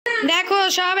দেখো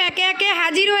সব একে একে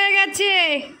হাজির হয়ে গেছে।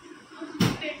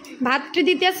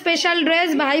 ভাতৃদ্বিতীয়া স্পেশাল ড্রেস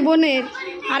ভাই বোনের।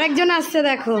 আরেকজন আসছে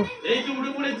দেখো।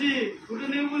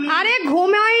 আরে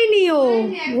ঘুমায়নি, ও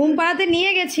ঘুম পাড়াতে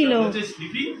নিয়ে গেছিল,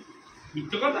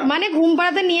 মানে ঘুম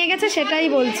পাড়াতে নিয়ে গেছে সেটাই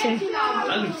বলছে।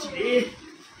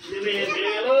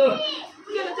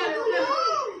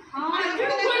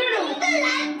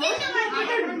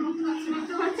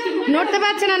 নড়তে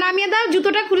পারছে না, নামিয়ে দাও,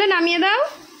 জুতোটা খুলে নামিয়ে দাও।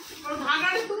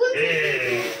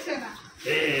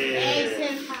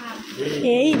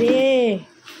 এই রে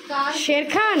শের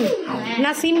খান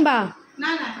না সিম্বা?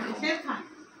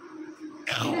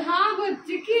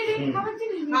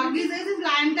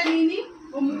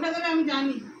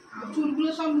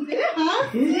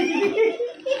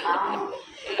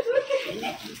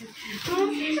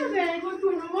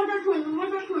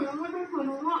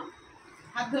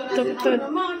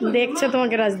 দেখছে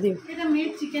তোমাকে রাজদীপ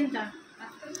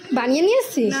বানিয়ে নিয়ে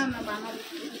এসছি।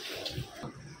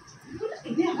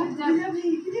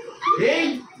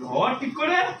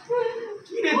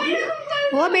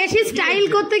 ও বেশি স্টাইল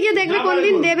করতে গিয়ে দেখবে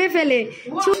কোনদিন দেবে ফেলে।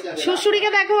 শ্বশুরিকে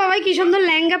দেখো বাবাই কি সুন্দর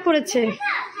লেহেঙ্গা পরেছে।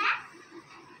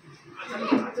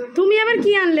 তুমি আবার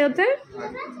কি আনলে ওতে?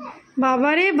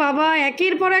 বাবারে বাবা,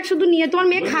 একের পর এক শুধু নিয়ে। তোমার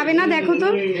মেয়ে খাবে না? দেখো তো,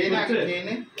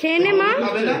 খেয়ে নে মা।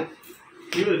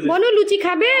 বনু লুচি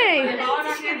খাবে?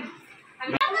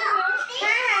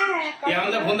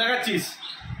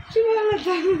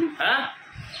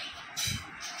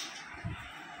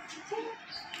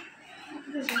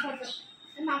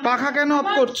 পাখা কেন অফ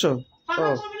করছো?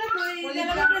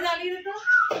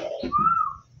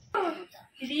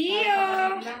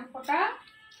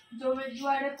 জমির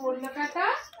জুয়ারে পড়লো কাটা,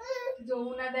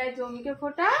 যমুনা দেয় জমিকে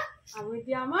ফোটা, আমি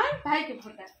দিয়ে আমার ভাইকে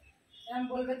ফোটা। এরকম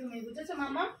বলবে তুমি, বুঝেছো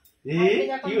মামা?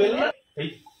 কি বললে? এই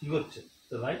কি করছে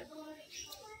তোর ভাই?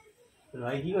 তোর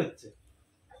ভাই কি করছে?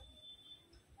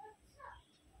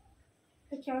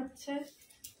 কি হচ্ছে?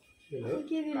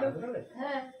 কি দিল?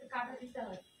 হ্যাঁ কাটা দিতে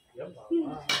হয়।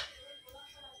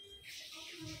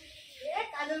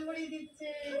 কাজল মুড়ি দিচ্ছে।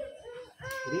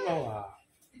 বাবা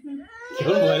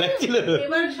কেমন ভয় লাগছিল।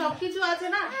 এবার সবকিছু আছে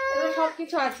না, এবার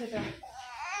সবকিছু আছে।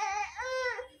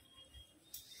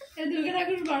 দুর্গা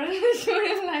ঠাকুর বড়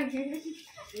সময় লাগে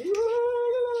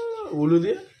উলু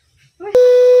দিয়ে।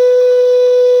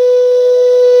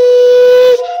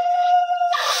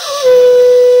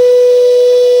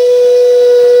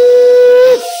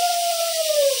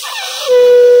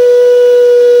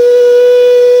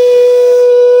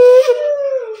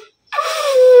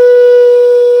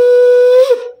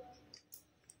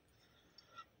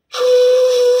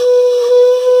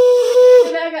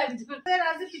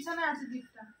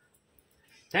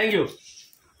 Thank you.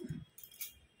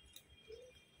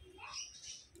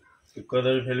 ঠিক করে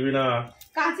দেবে, ফেলবি না।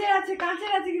 কাছে আছে, কাছে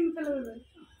আছে কিন্তু ফেলে দেবে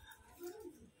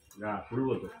না,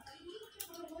 ফুলবো তো।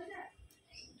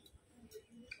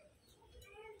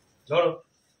 ধরো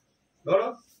ধরো।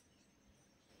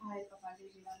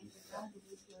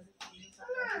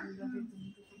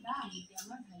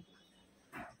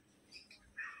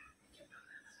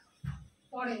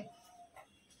 পরে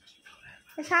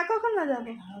শাক কখন না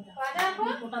যাবে?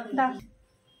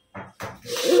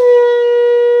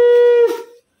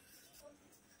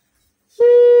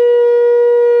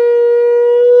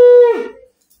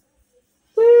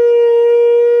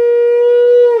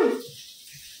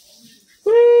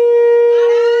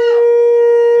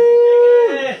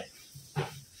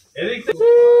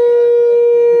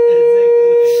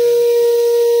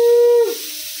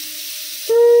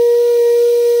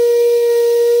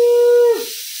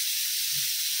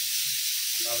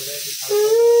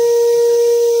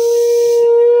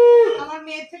 আমার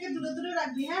মেয়ের থেকে দূরে দূরে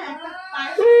রাখবি। হ্যাঁ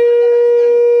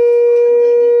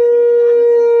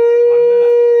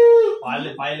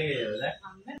পায়ে লেগে যাবে। দেখ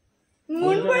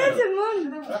মন পড়েছে, মন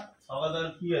সকাল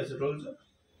কি আছে বলছো?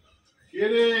 কে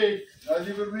রে?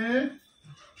 রাজীবের মেয়ে,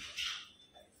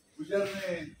 পূজার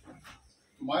মেয়ে।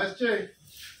 মা এসছে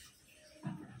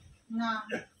না?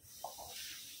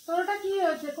 তোরটা কি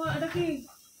হয়েছে? এটা কি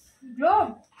গ্লোব?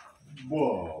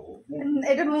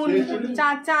 এটা মুন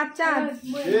চাঁদ চাঁদ চাঁদ।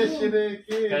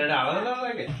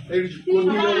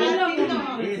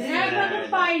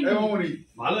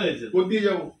 ভালো হয়েছে। কোন দিয়ে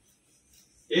যাবো?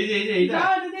 এই যে এইটা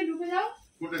ঢুকে যাও।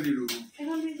 কোনটা দিয়ে ঢুকবো?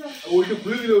 ওইটা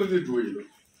খুলে দিলে ওই দিয়ে ঢুকে যাবে।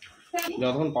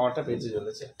 যখন পাওয়ারটা পেয়েছে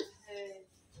চলেছে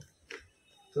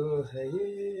তো।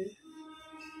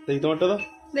 দেখি তোমারটা তো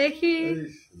দেখি।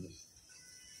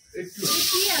 একটু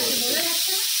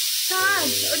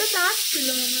ওটা চাঁদ ছিল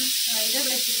মনে হয়।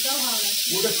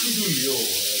 ওটা কি ঝুলি? ও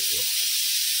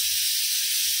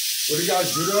ওটা কি আজ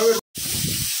ঝুলে হবে?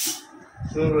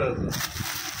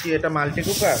 কি এটা মাল্টি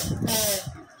কুকার?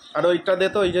 আর ওইটা দে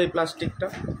তো, ওই যে প্লাস্টিকটা,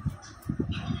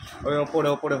 ওই ওপরে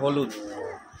ওপরে হলুদ।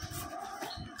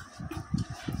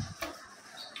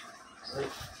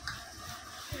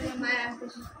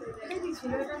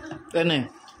 এনে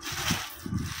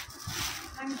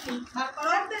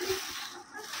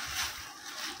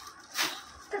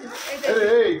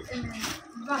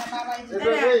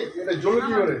এটা জ্বলে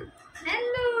কি করে?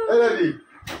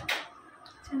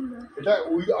 এটা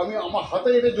ওই আমি আমার হাতে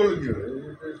এটা জ্বলে কি করে?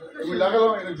 আমি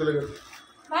লাগালাম, এটা জ্বলে গেছে।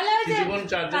 জীবন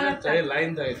চার্জারের চাই লাইন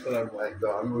থাকে করার পর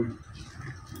একদম আমি ওই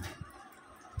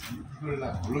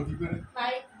হলো কি করে?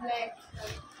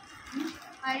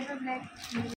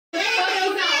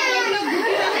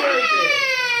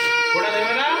 ওটা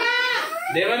দেবে না?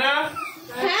 দেবে না?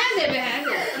 হ্যাঁ দেবে, হ্যাঁ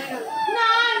দেবে। না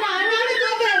না আমি তো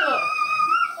দেব।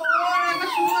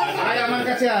 আয় আমার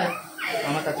কাছে আয়,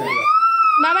 আমার কাছে আয়।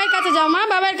 বাবার কাছে যাও মা,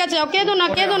 বাবার কাছে যাও। কেঁদো না,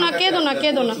 কেঁদো না, কেঁদো না,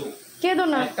 কেঁদো না, কেঁদো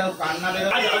না, একটাও কান্না বেরো।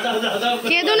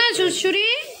 কেঁদো না সুরসুরি,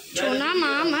 ছোনা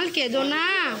মা, মাল কেঁদো না,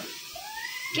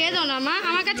 কেঁদো না মা।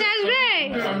 আমার কাছে আসবে,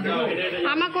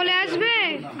 আমার কোলে আসবে,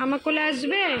 আমার কোলে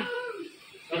আসবে।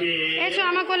 এসো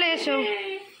আমার কোলে এসো।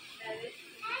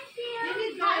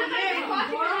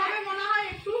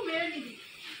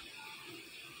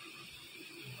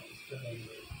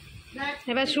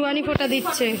 এবার সুহানি ফোঁটা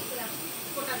দিচ্ছে।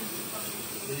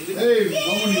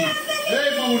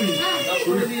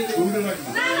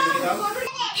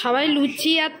 সবাই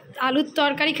লুচি আর আলুর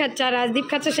তরকারি খাচ্ছে, আর রাজদীপ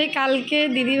খাচ্ছে সেই কালকে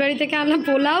দিদির বাড়ি থেকে আনা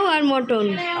পোলাও আর মটন।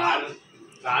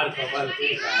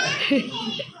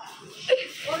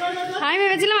 আমি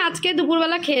ভেবেছিলাম আজকে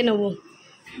দুপুরবেলা খেয়ে নেবো,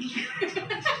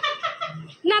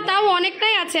 না তাও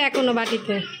অনেকটাই আছে এখনো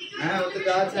বাটিতে।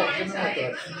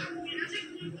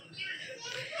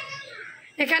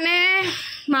 এখানে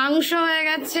মাংস হয়ে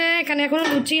গেছে, এখানে এখনো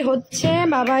লুচি হচ্ছে।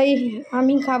 বাবাই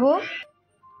আমি খাবো।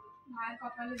 মায়ের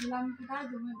কপালে দিলাম কাটা,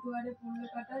 জমির দুয়ারে পড়লো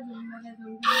কাটা, জমিদারের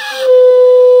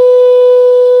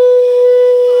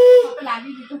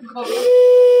লাগিয়ে দিত খবর।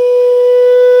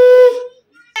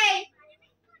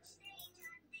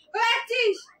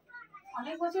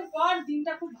 অনেক বছর পর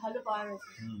দিনটা খুব ভালো পাওয়া গেছে।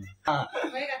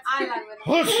 আর লাগবে না।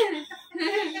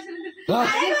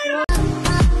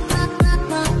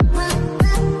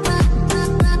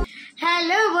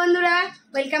 হ্যালো বন্ধুরা,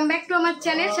 ওয়েলকাম ব্যাক টু আমার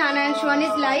চ্যানেল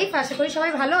সাহানা&সুহানিস লাইফ। আশা করি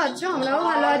সবাই ভালো আছো, আমরাও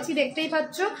ভালো আছি। দেখতেই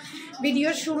পাচ্ছ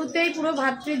ভিডিওর শুরুতেই পুরো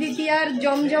ভাতৃদ্বিতীয়ার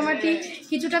জমজমাটি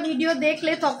কিছুটা ভিডিও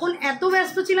দেখলে। তখন এত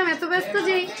ব্যস্ত ছিলাম, এত ব্যস্ত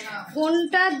যে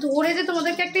ফোনটা ধরে যে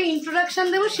তোমাদেরকে একটা ইন্ট্রোডাকশান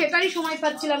দেবো সেটারই সময়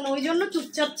পাচ্ছিলাম না, ওই জন্য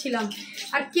চুপচাপ ছিলাম।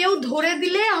 আর কেউ ধরে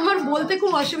দিলে আমার বলতে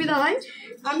খুব অসুবিধা হয়,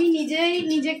 আমি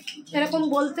নিজে এরকম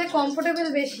বলতে কমফোর্টেবল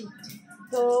বেশি।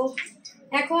 তো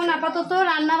এখন আপাতত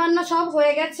রান্না বান্না সব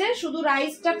হয়ে গেছে, শুধু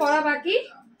রাইসটা করা বাকি।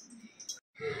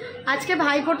 আজকে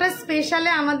ভাইফোঁটার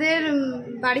স্পেশালে আমাদের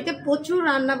বাড়িতে প্রচুর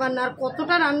রান্না বান্না। আর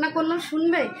কতটা রান্না করলাম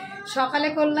শুনবে। সকালে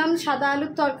করলাম সাদা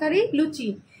আলুর তরকারি, লুচি,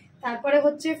 তারপরে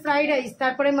হচ্ছে ফ্রাইড রাইস,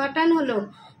 তারপরে মাটন হলো,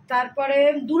 তারপরে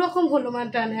দুরকম হলো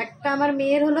মাটন। একটা আমার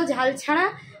মেয়ের হলো ঝাল ছাড়া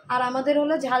আর আমাদের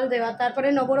হলো ঝাল দেওয়া, তারপরে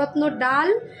নবরত্ন ডাল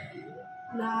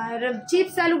আর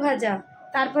চিপস আলু ভাজা,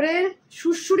 তারপরে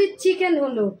সুরসুরির চিকেন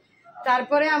হলো,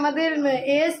 তারপরে আমাদের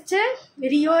এসছে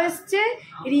রিও এসছে,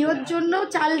 রিওর জন্য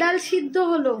চাল ডাল সিদ্ধ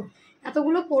হলো।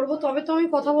 এতগুলো করবো তবে তো আমি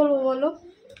কথা বলবো বলো।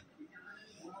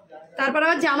 তারপর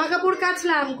আবার জামা কাপড়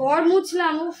কাচলাম, ঘর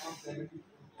মুছলাম,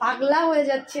 পাগলা হয়ে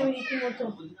যাচ্ছে আমি রীতিমতো।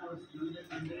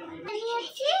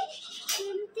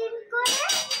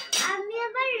 আমি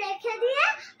এবার রেখে দিয়ে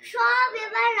সব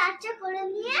এবার রান্না করে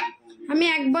নিয়ে আমি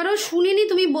একবারও শুনিনি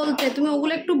তুমি বলতে, তুমি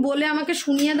ওগুলো একটু বলে আমাকে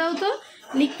শুনিয়ে দাও তো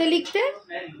লিখতে লিখতে।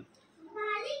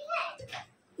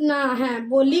 না হ্যাঁ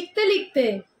লিখতে লিখতে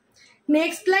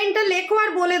নেক্সট লাইনটা লেখো আর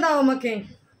বলে দাও আমাকে।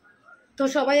 তো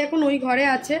সবাই এখন ওই ঘরে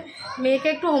আছে, মেয়েকে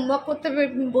একটু হোমওয়ার্ক করতে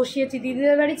বসিয়েছি।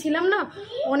 দিদিদের বাড়ি ছিলাম না,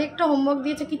 অনেকটা হোমওয়ার্ক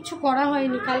দিয়েছে, কিচ্ছু করা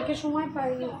হয়নি, কালকে সময়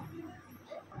পাইনি।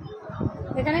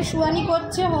 এখানে সুহানি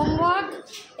করছে হোমওয়ার্ক।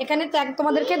 এখানে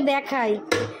তোমাদেরকে দেখাই,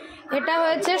 এটা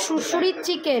হয়েছে সুরসুরির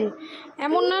চিকেন।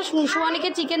 এমন না সুহানিকে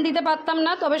চিকেন দিতে পারতাম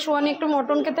না, তবে সুহানি একটু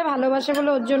মটন খেতে ভালোবাসে বলে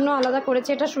ওর জন্য আলাদা করেছি।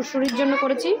 এটা সুরসুরির জন্য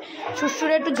করেছি,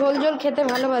 সুরসুরি একটু ঝোল ঝোল খেতে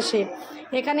ভালোবাসে।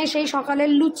 এখানে সেই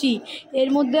সকালের লুচি, এর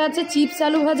মধ্যে আছে চিপস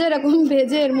আলু ভাজা, এরকম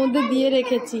ভেজে এর মধ্যে দিয়ে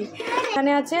রেখেছি।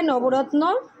 এখানে আছে নবরত্ন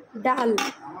ডাল।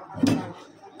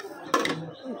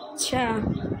 আচ্ছা,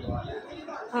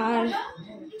 আর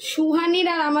সুহানির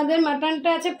আর আমাদের মাটনটা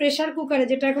আছে প্রেসার কুকারে,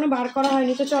 যেটা এখনো বার করা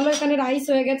হয়নি। তো চলো, এখানে রাইস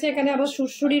হয়ে গেছে। এখানে আবার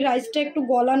সুরসুরির রাইসটা একটু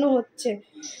গলানো হচ্ছে।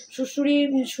 সুরসুরি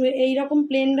এইরকম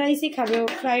প্লেন রাইসই খাবে, ও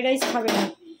ফ্রাইড রাইস খাবে না,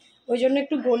 ওই জন্য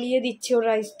একটু গলিয়ে দিচ্ছি ওর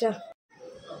রাইসটা।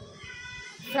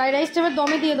 ফ্রাইড রাইসটা এবার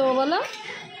দমে দিয়ে দেবো বলো।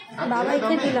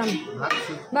 বাবাইকে দিলাম।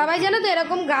 বাবাই জানো তো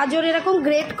এরকম গাজর এরকম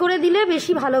গ্রেট করে দিলে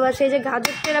বেশি ভালোবাসে। এই যে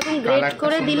গাজরটা এরকম গ্রেট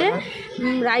করে দিলে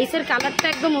রাইসের কালারটা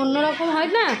একদম অন্যরকম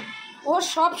হয় না। ও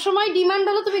সব সময় ডিমান্ড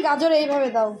হলো তুমি গাজর এইভাবে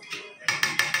দাও।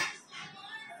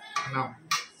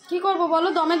 কি করব বলো,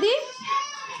 দমে দিই?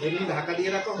 ঢাকা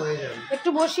দিয়ে রাখো, হয়ে যাবে। একটু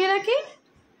বসিয়ে রাখি।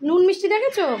 নুন মিষ্টি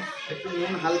দেখেছো? একটু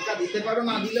নুন হালকা দিতে পারো,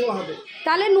 না দিলেও হবে।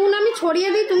 তাহলে নুন আমি ছড়িয়ে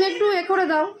দিই, তুমি একটু এ করে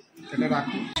দাও।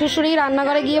 শ্বশুরি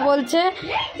রান্নাঘরে গিয়ে বলছে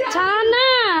ছানা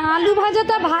আলু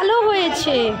ভাজাটা ভালো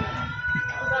হয়েছে।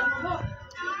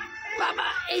 বাবা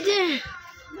এই যে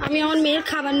আমি আমার মেয়ের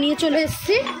খাবার নিয়ে চলে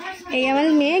এসেছি। এই আমার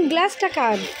মেয়ের গ্লাসটা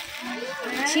কার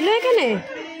ছিল এখানে?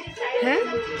 হ্যাঁ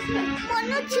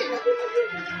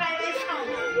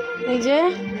এই যে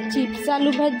চিপস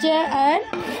আলু ভাজা আর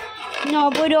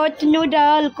নবরত্ন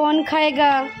ডাল। কোন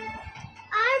খায়গা?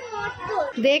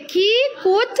 দেখি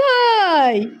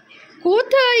কোথায়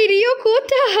কোথায় রিও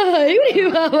কোথায়?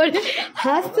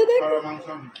 হাসতে দেখো,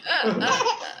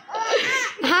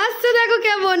 হাসতে দেখো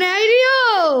কেমন। এই রিও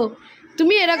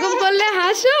তুমি এরকম করলে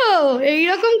হাসো,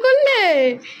 এইরকম করলে?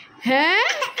 হ্যাঁ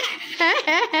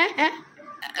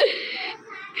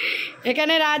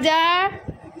এখানে রাজা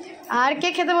আর কে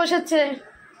খেতে বসেছে?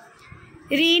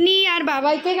 রিনি আর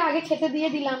বাবাইকে আগে খেতে দিয়ে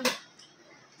দিলাম।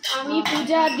 আমি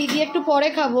পূজা আর দিদি একটু পরে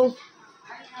খাবো।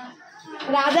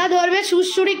 রাজা ধরবে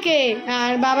শ্বশুরিকে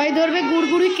আর বাবাই ধরবে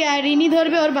গুড়গুড়িকে আর রিনি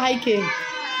ধরবে ওর ভাইকে।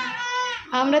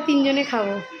 আমরা তিনজনে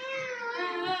খাবো।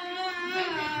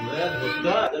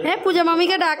 হ্যাঁ পূজা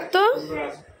মামিকে ডাকতো।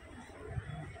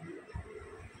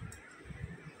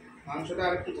 মাংসটা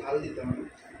আর একটু ঝাল দিতে হবে।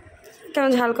 কেন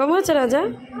ঝাল কম হয়েছে রাজা?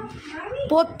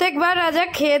 প্রত্যেকবার রাজা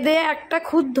খেয়ে দিয়ে একটা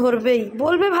খুদ ধরবেই,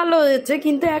 বলবে ভালো হয়েছে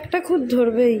কিন্তু একটা খুদ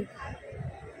ধরবেই।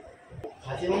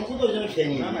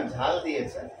 ঝাল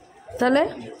দিয়েছে তাহলে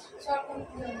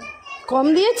কম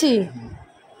দিয়েছি?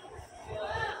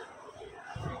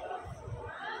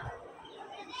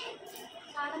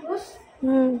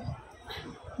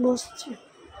 বসছি।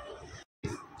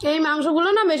 এই মাংসগুলো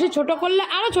না বেশি ছোট করলে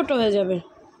আরো ছোট হয়ে যাবে।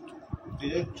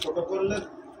 ছোট করলে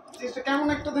কেমন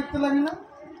একটা দেখতে লাগে না?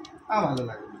 ভালো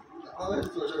লাগে না,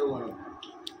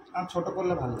 আর ছোট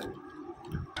করলে ভালো লাগে।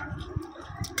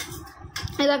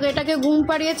 এই দেখো এটাকে ঘুম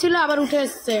পাড়িয়েছিল আবার উঠে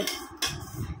এসছে।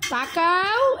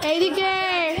 তাকাও এইদিকে,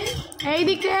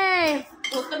 এইদিকে।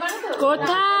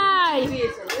 কোথায়?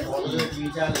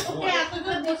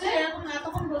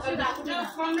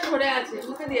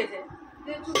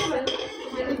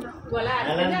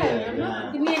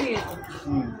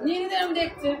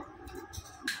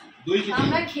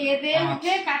 আমরা খেয়ে দিয়ে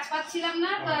উঠে কাজ পাচ্ছিলাম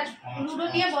না, তো লুডো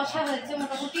নিয়ে বসা হয়েছে।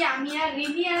 মোটামুটি আমি আর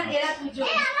রিনি আর এরা দুজন।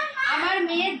 আমার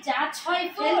মেয়ে যা ছয়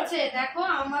ফেলছে দেখো,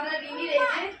 আমার আর রিনির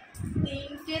এই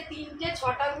যে তিনটে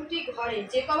ছটা গুটি ঘরে।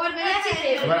 যে কবার বেরোচ্ছে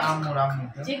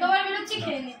যে কবার বেরোচ্ছে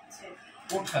খেয়ে নিচ্ছে।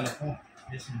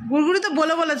 গুড়গুড়ি তো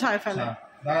বলে বলে ছয় ফেলে।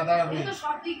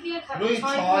 সব দিক দিয়ে খাবে।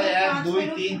 6 1 2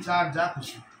 3 4 যা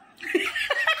খুশি।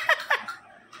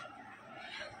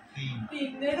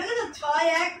 6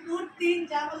 1 2 3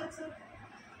 যা বলেছে।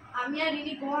 আমি আর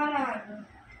রিনি গোয়ারা হারবো।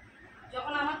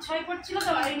 যখন আমার 6 পড়ছিল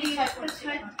তখন রিনি 6 পড়ছিল।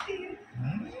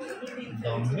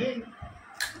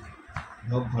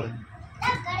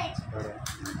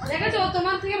 দেখেছো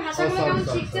তোমার থেকে ভাষাগুলো কেমন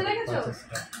শিখছে? দেখেছো?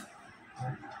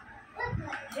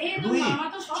 2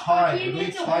 6 2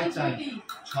 6 চাই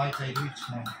 6 চাই 2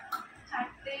 6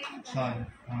 6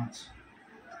 5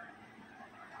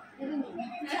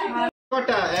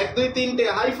 কটা 1 2 3টে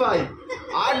হাই ফাই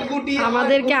 8 গুটি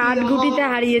আমাদেরকে 8 গুটিতে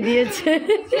হারিয়ে দিয়েছে।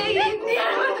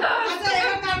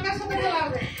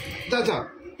 আচ্ছা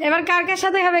এবার কার কার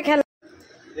সাথে হবে খেলা?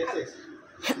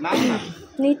 না না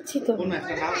নিচ্ছি তো, কোন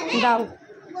একটা নাম দাও।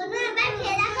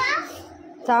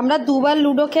 তা আমরা দুবার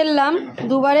লুডো খেললাম,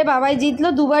 দুবারে বাবাই জিতলো,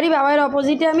 দুবারই বাবাইয়ের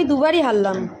অপোজিটে আমি দুবারই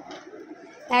হারলাম।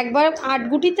 একবার 8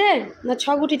 গুটিতে না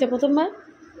 6 গুটিতে? প্রথমবার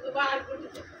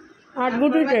 8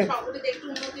 গুটিতে।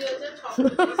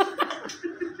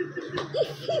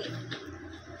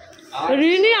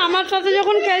 রিনি আমার সাথে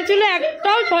যখন খেলছিল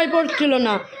একটাও 6 পড়ছিল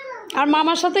না, আর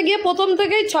মামার সাথে গিয়ে প্রথম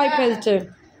থেকেই 6 ফেলছে।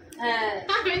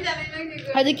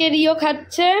 এদিকে রিও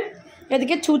খাচ্ছে,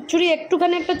 এদিকে ছুটছুরি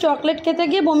একটুখানি একটা চকলেট খেতে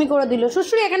গিয়ে বমি করে দিল।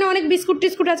 শ্বশুরি এখানে অনেক বিস্কুট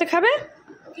টিস্কুট আছে, খাবে?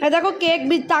 দেখো কেক,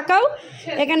 তাকাও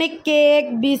এখানে কেক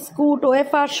বিস্কুট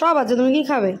ওয়েফার সব আছে। তুমি কি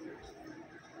খাবে?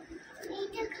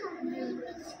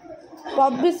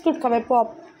 পপ বিস্কুট খাবে? Pop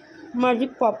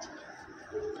magic pop.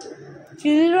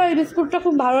 চিনির এই বিস্কুটটা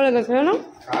খুব ভালো লেগেছে জানো?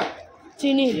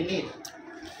 চিনি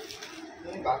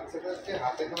বাচ্চাদেরকে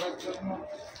হাতে ধরার জন্য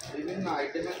বিভিন্ন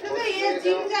আইটেমের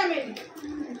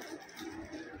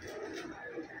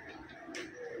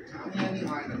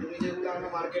হয় না। তুমি যেগুলো আমরা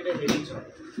মার্কেটে ভেবেছ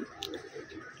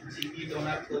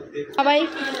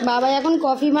বাবাই এখন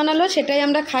কফি বানালো, সেটাই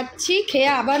আমরা খাচ্ছি, খেয়ে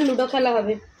আবার লুডো খেলা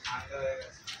হবে।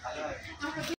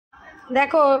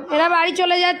 দেখো এরা বাড়ি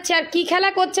চলে যাচ্ছে, আর কি খেলা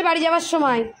করছে বাড়ি যাওয়ার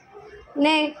সময়।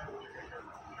 নে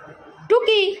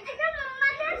টুকি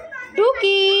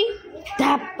টুকি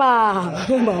ধাপ্পা,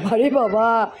 বাবা রে বাবা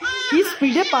কি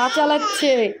স্পিডে পা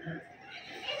চালাচ্ছে,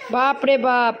 বাপ রে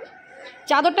বাপ।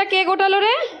 চাদরটা কে গোটালো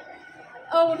রে?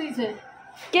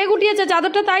 কে গুটিয়েছে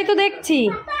চাদরটা? তাই তো দেখছি,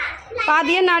 পা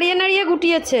দিয়ে নাড়িয়ে নাড়িয়ে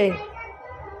গুটিয়েছে।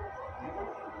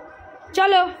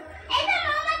 চলো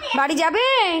বাড়ি যাবে,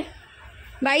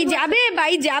 বাড়ি যাবে,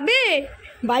 বাড়ি যাবে,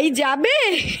 বাড়ি যাবে,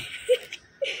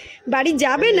 বাড়ি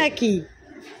যাবে নাকি?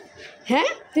 হ্যাঁ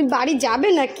তুমি বাড়ি যাবে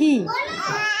নাকি?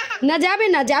 না যাবে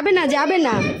না, যাবে না, যাবে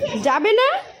না, যাবে না।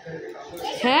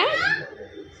 হ্যাঁ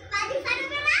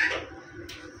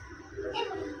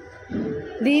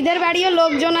দিদিদের বাড়িও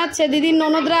লোকজন আছে, দিদির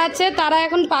ননদরা আছে, তারা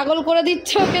এখন পাগল করে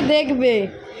দিচ্ছে ওকে দেখবে,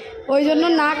 ওই জন্য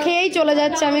না খেয়েই চলে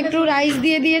যাচ্ছে। আমি একটু রাইস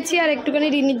দিয়ে দিয়েছি আর একটুখানি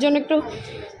রিনির জন্য একটু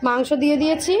মাংস দিয়ে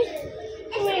দিয়েছি।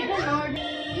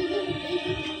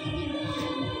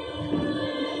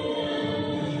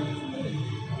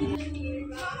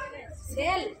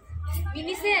 সেল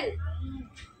মিনি সেল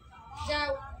যাও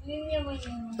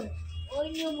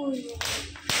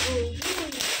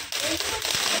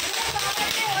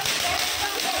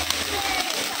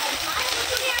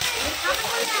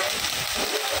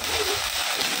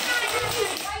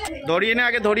ধরিয়ে নে,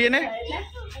 আগে ধরিয়ে নে।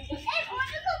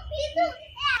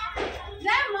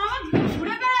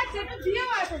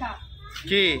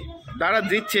 কি দাঁড়া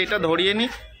দিচ্ছে, এটা ধরিয়ে নি।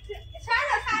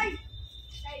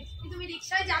 তুমি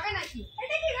রিক্সায় যাবে নাকি?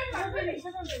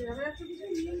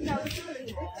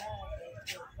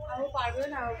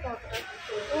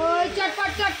 ওই চটপট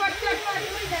চটপট চটপট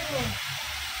দেখো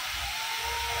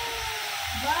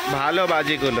ভালো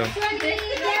বাজিগুলো।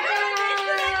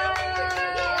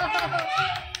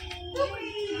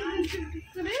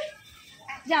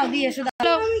 যাও দিয়ে এসো।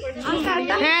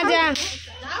 হ্যাঁ যা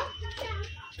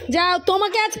যাও।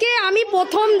 তোমাকে আজকে আমি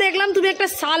প্রথম দেখলাম তুমি একটা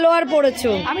সালোয়ার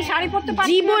পরেছো। আমি শাড়ি পরতে পারি,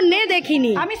 জীবনে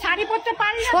দেখিনি। আমি শাড়ি পরতে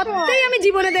পারি না, সত্যিই আমি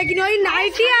জীবনে দেখিনি। ওই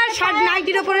নাইটি আর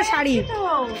নাইটির ওপরে শাড়ি।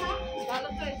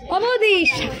 ও বৌদি,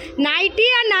 নাইটি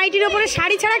আর নাইটির ওপরে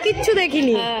শাড়ি ছাড়া কিচ্ছু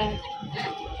দেখিনি।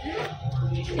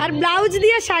 আর ব্লাউজ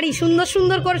দিয়ে শাড়ি, সুন্দর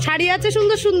সুন্দর করে শাড়ি আছে,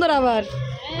 সুন্দর সুন্দর আবার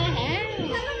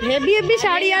হেভি হেভি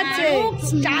শাড়ি আছে,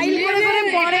 স্টাইল করে করে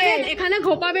পরে। এখানে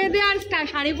খোপা বেঁধে আর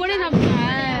শাড়ি পরে যাবো।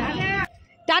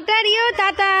 Tata Rio,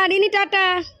 tata Rini, tata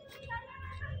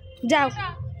যাও।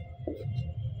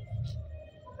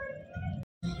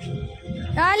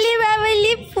 আলি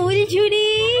বাবলি ফুল ঝুড়ি,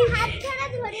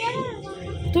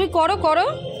 তুমি করো করো।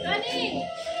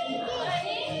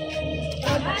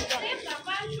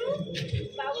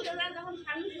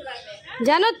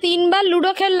 জানো 3 বার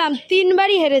লুডো খেললাম, 3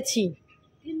 বারই হেরেছি।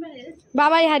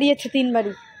 বাবাই হারিয়েছে 3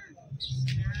 বারই।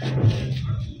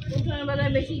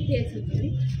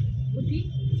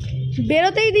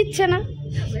 বেরোতেই দিচ্ছে না,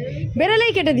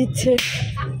 বেরোলেই কেটে দিচ্ছে।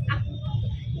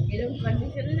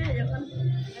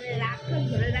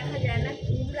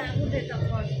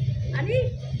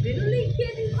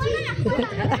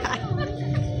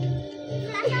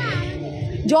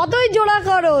 যতই জোড়া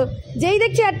করো, যেই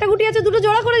দেখছি একটা গুটি আছে দুটো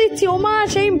জোড়া করে দিচ্ছি। ওমা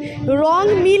সেই রং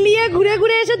মিলিয়ে ঘুরে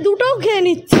ঘুরে এসে দুটোও খেয়ে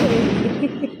নিচ্ছে।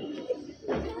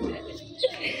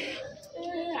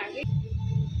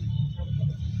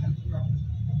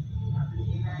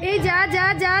 এই যা যা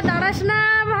যা, দাঁড়াস না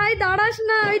ভাই, দাঁড়াস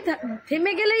না। ওই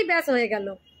থেমে গেলেই ব্যাস হয়ে গেল।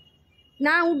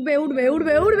 না উঠবে উঠবে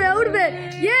উঠবে উঠবে উঠবে।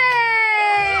 ইয়ে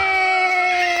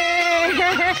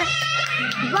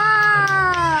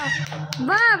বাহ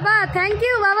বাহ বাহ, থ্যাংক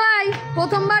ইউ বাবাই।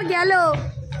 প্রথমবার গেল,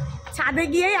 ছাদে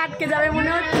গিয়েই আটকে যাবে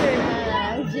মনে হচ্ছে,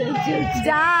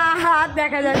 যা হাত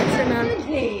দেখা যাচ্ছে না।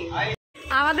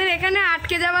 আমাদের এখানে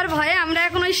আটকে যাওয়ার ভয়ে আমরা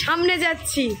এখন ওই সামনে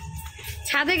যাচ্ছি,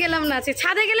 ছাদে গেলাম না।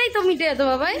 ছাদে গেলেই তো মিটে যেত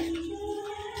বাবাই।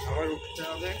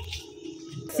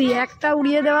 একটা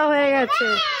উড়িয়ে দেওয়া হয়ে গেছে।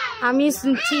 আমি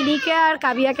চিনিকে আর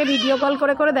কাবিয়াকে ভিডিও কল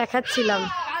করে করে দেখাচ্ছিলাম,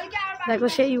 দেখো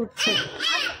সেই উঠছে।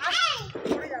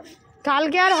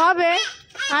 কালকে আর হবে,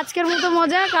 আজকের মতো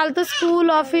মজা, কাল তো স্কুল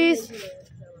অফিস।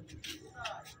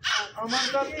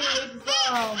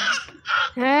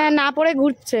 হ্যাঁ না পড়ে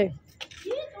ঘুরছে।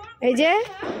 এই যে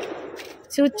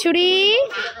চুচ্চুড়ি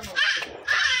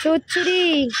চুচ্চুড়ি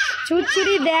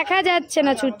চুচ্চুড়ি দেখা যাচ্ছে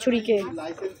না চুচ্চুড়িকে।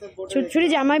 চুচ্চুড়ি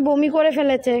জামাই বমি করে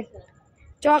ফেলেছে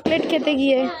চকলেট খেতে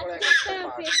গিয়ে।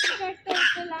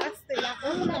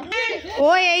 ও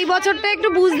এই বছরটা একটু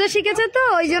বুঝতে শিখেছে তো,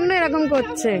 ওই জন্য এরকম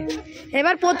করছে।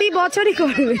 এবার প্রতি বছরই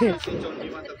করবে।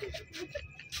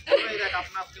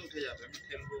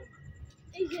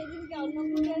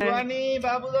 সুহানি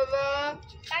বাবু দাদা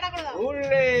টাটা করে দাও।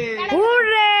 হুররে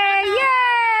হুররে ইয়ে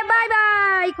বাই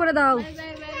বাই করে দাও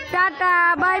টাটা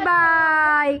বাই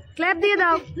বাই ক্ল্যাপ দিয়ে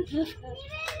দাও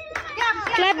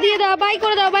ক্ল্যাপ দিয়ে দাও বাই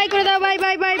করে দাও বাই করে দাও bye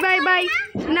bye bye bye bye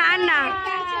না না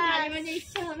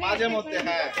মাঝে মধ্যে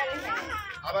হ্যাঁ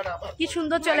আবার আবার কি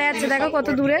সুন্দর চলে যাচ্ছে দেখো কত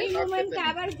দূরে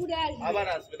আবার ঘুরে আসবে। আবার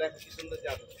আসবে দেখো কি সুন্দর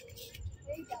যাবে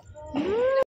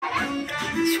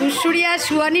সুশুরি আর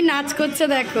সুহানি নাচ করছে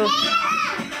দেখো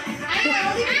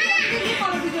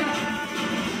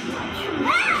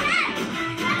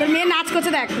তোর মেয়ে নাচ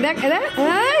করছে দেখ দেখ দেখ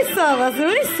সবাস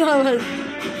সবাস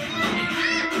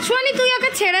সুহানি তুই ওকে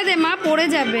ছেড়ে দে মা পড়ে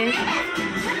যাবে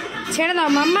ছেড়ে দাও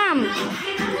মাম্মাম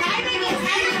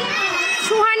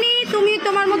সুহানি তুমি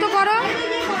তোমার মতো করো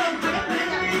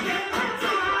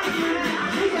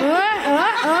ও ও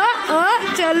ও ও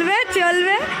চলবে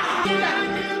চলবে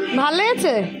ভালো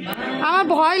লেগেছে আমার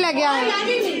ভয় লাগে আমার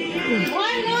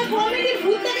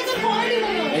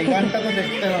এই গানটা তো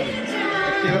দেখতে হবে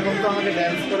কিরকম তো আমাকে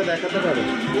ড্যান্স করে দেখাতে পারে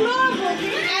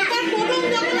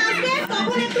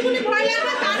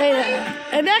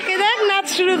এই দেখ এই দেখ নাচ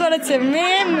শুরু করেছে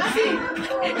মেয়ে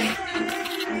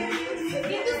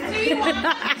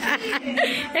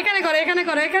এখানে করো এখানে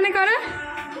করো এখানে করো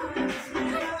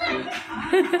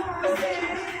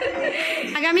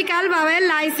আগামীকাল বাবার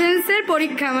লাইসেন্সের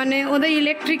পরীক্ষা মানে ওদের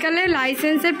ইলেকট্রিক্যালের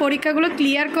লাইসেন্সের পরীক্ষাগুলো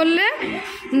ক্লিয়ার করলে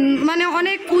মানে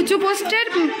অনেক উঁচু পোস্টের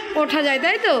ওঠা যায়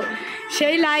তাই তো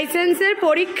সেই লাইসেন্সের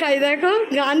পরীক্ষায় দেখো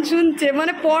গান শুনছে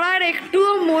মানে পড়ার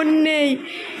একটুও মন নেই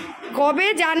কবে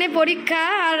জানে পরীক্ষা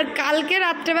আর কালকে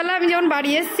রাত্রেবেলা আমি যখন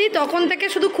বাড়ি এসেছি তখন থেকে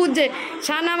শুধু খুঁজছে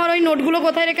সানা আমার ওই নোটগুলো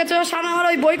কোথায় রেখেছো সানা আমার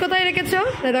ওই বই কোথায় রেখেছো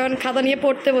তখন খাতা নিয়ে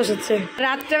পড়তে বসেছে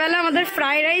রাত্রেবেলা আমাদের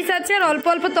ফ্রাইড রাইস আছে আর অল্প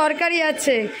অল্প তরকারি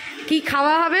আছে কি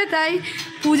খাওয়া হবে তাই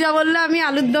পূজা বললে আমি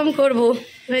আলুর দম করবো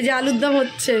এই যে আলুর দম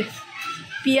হচ্ছে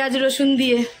পেঁয়াজ রসুন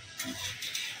দিয়ে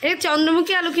এই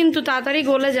চন্দ্রমুখী আলু কিন্তু তাড়াতাড়ি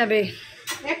গলে যাবে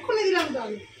এক্ষুনি দিলাম তো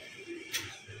আমি।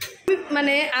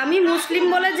 মানে আমি মুসলিম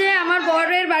বলে যে আমার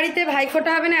বরের বাড়িতে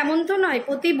ভাইফোঁটা হবে না এমন তো নয়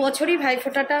প্রতি বছরই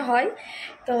ভাইফোঁটাটা হয়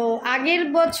তো আগের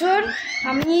বছর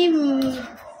আমি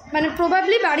মানে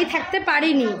প্রবাবলি বাড়ি থাকতে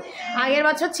পারিনি আগের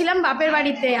বছর ছিলাম বাপের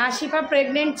বাড়িতে আশিফা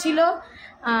প্রেগনেন্ট ছিল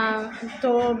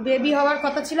তো বেবি হওয়ার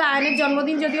কথা ছিল আয়নের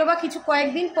জন্মদিন যদিও বা কিছু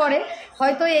কয়েকদিন পরে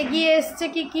হয়তো এগিয়ে এসছে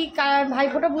কি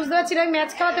ভাইফোঁটা বুঝতে পারছি না আমি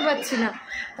ম্যাচ খাওয়াতে পারছি না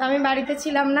তো আমি বাড়িতে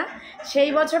ছিলাম না সেই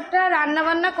বছরটা রান্না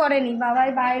বান্না করেনি বাবাই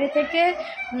বাইরে থেকে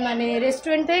মানে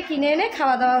রেস্টুরেন্ট থেকে কিনে এনে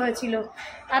খাওয়া দাওয়া হয়েছিল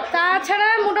আর তাছাড়া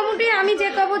মোটামুটি আমি যে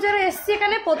কবছরে এসছি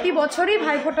এখানে প্রতি বছরই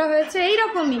ভাইফোঁটা হয়েছে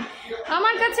এইরকমই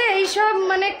আমার কাছে এইসব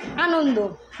মানে আনন্দ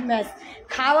ব্যাস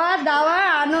খাওয়া দাওয়া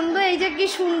আনন্দ এই যে কি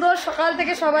সুন্দর সকাল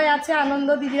থেকে সবাই আছে আনন্দ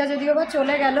দিদিরা যদিও বা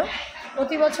চলে গেল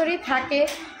প্রতি বছরই থাকে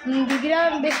দিদিরা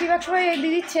বেশিরভাগ সময় এই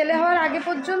দিদির ছেলে হওয়ার আগে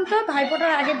পর্যন্ত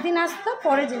ভাইফোঁটার আগের দিন আসতো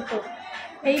পরে যেত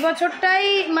এই বছরটাই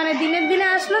মানে দিনের দিনে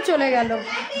আসলো চলে গেল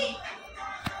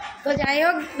তো যাই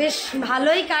হোক বেশ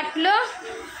ভালোই কাটলো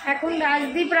এখন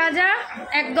রাজদীপ রাজা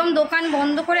একদম দোকান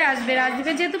বন্ধ করে আসবে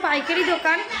রাজদীপের যেহেতু পাইকারি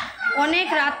দোকান অনেক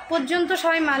রাত পর্যন্ত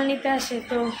সবাই মাল নিতে আসে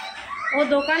তো ও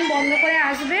দোকান বন্ধ করে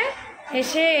আসবে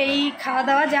এসে এই খাওয়া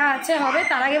দাওয়া যা আছে হবে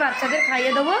তার আগে বাচ্চাদের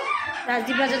খাইয়ে দেবো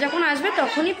রাজদীপ রাজা যখন আসবে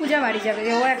তখনই পূজা বাড়ি যাবে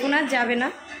ও এখন আর যাবে না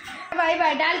বাই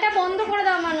বাই ডালটা বন্ধ করে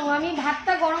দাও মানু আমি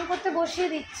ভাতটা গরম করতে বসিয়ে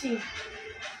দিচ্ছি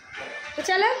তো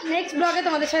চলো নেক্সট ব্লগে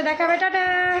তোমাদের সাথে দেখা হবে টাটা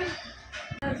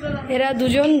এরা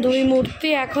দুজন দুই মূর্তি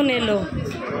এখন এলো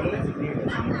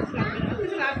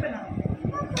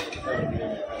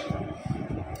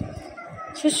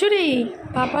ছুচুরি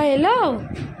পাপা এলো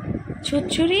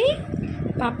ছুচুরি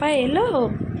পাপা এলো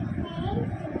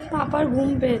পাপার ঘুম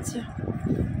পেয়েছে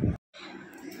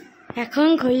এখন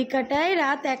ঘড়ি কাটায়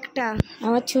রাত 1টা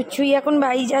আমার ছুচুরি এখন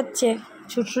বাড়ি যাচ্ছে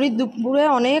ছুচুরি দুপুরে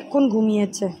অনেকক্ষণ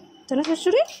ঘুমিয়েছে তাই না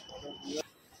ছুচুরি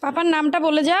পাপার নামটা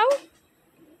বলে যাও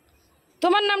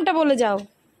তোমার নামটা বলে যাও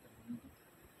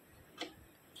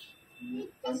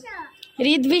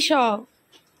ঋদ্বিষ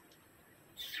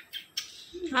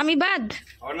আমি বাদ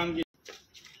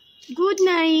গুড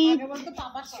নাইট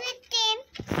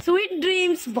সুইট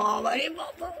ড্রিমস বাবা রে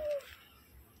বাবা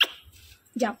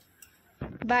যাও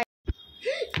বাই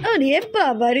আরে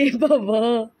বাবা রে বাবা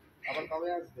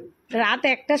রাত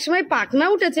 1টার সময় পাখনা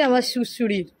উঠেছে আমার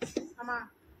শ্বশুরির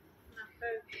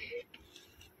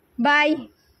bye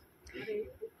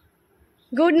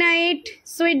good night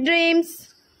sweet dreams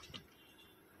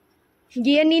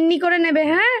গিয়ে নিন্নি করে নেবে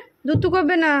হ্যাঁ দুতু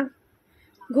করবে না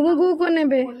ঘুমু ঘুমু করে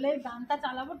নেবে গানটা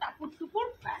চালাবো টাপুর টুপুর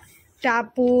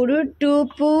টাপুর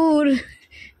টুপুর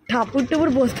ঠাপুর টুপুর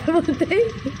বলতে বলতে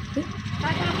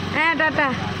হ্যাঁ টাটা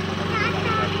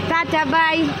টাটা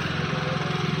বাই